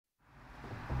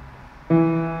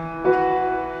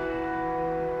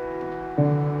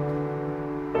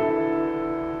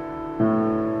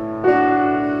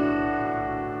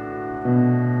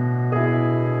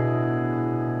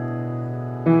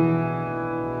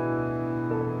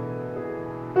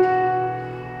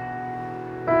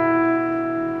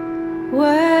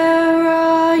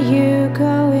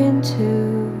going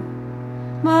to,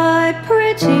 my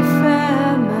pretty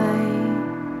fair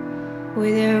maid,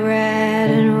 with your red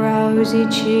and rosy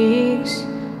cheeks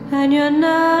and your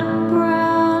nut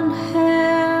brown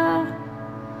hair?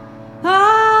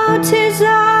 Oh, 'tis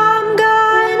I'm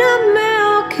going to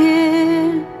milk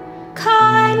it,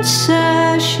 kind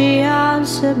sir, she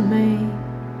answered me.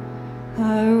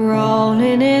 Her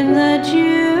rolling in the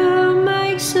dew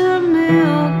makes a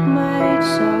milkmaid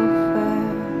so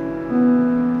fair.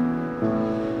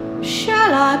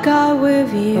 Shall I go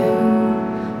with you,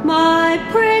 my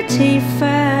pretty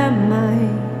fair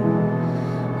maid,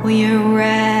 with your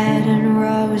red and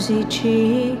rosy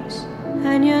cheeks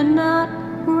and your nut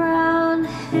brown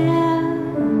hair?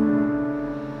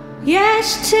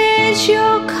 Yes, 'tis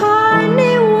your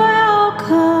kindly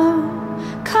welcome,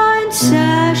 kind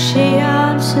sir, she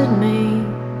answered me.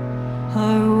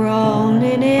 Her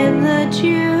rolling in the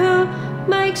dew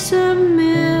makes a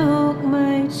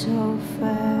milkmaid so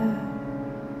fair.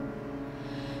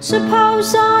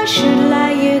 Suppose I should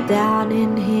lay you down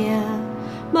in here,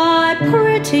 my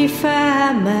pretty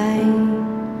fair maid,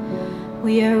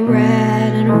 with your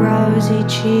red and rosy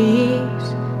cheeks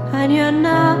and your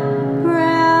nut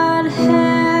brown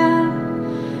hair.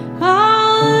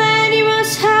 Oh, then you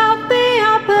must help me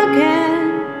up again,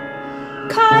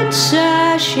 kind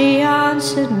sir, she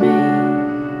answered me.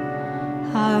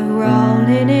 Her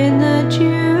rolling in the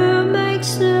dew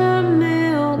makes the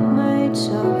milkmaid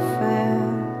so fair.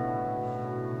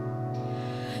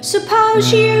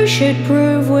 Suppose you should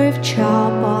prove with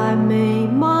child by me,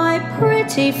 my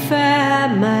pretty fair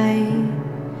maid,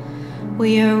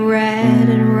 with your red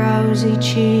and rosy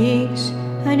cheeks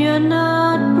and your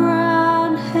nut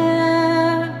brown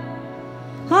hair.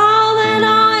 Oh, then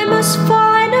I must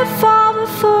find a father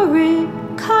for it,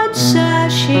 kind sir,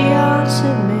 she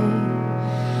answered me.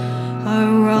 Her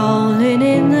rolling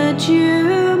in the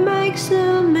dew makes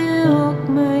the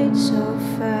milkmaid so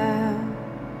fair.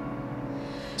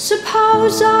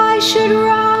 Suppose I should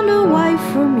run away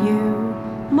from you,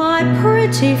 my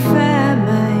pretty fair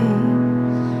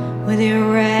maid, with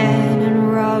your red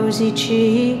and rosy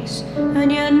cheeks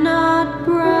and your nut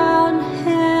brown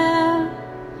hair.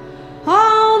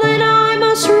 Oh, then I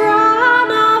must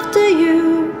run after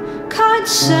you, kind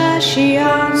sir, she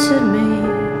answered me.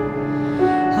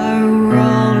 Her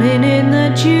rolling in the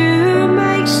dew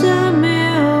makes the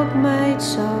milkmaid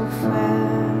so fair.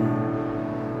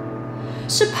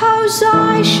 Suppose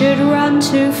I should run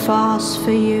too fast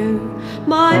for you,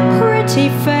 my pretty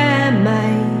fair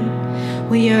maid,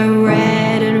 with your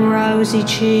red and rosy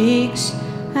cheeks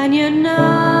and your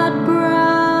nut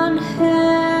brown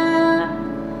hair.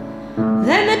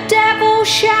 Then the devil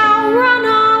shall run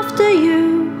after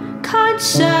you, kind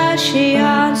sir, she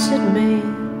answered me.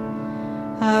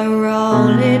 Her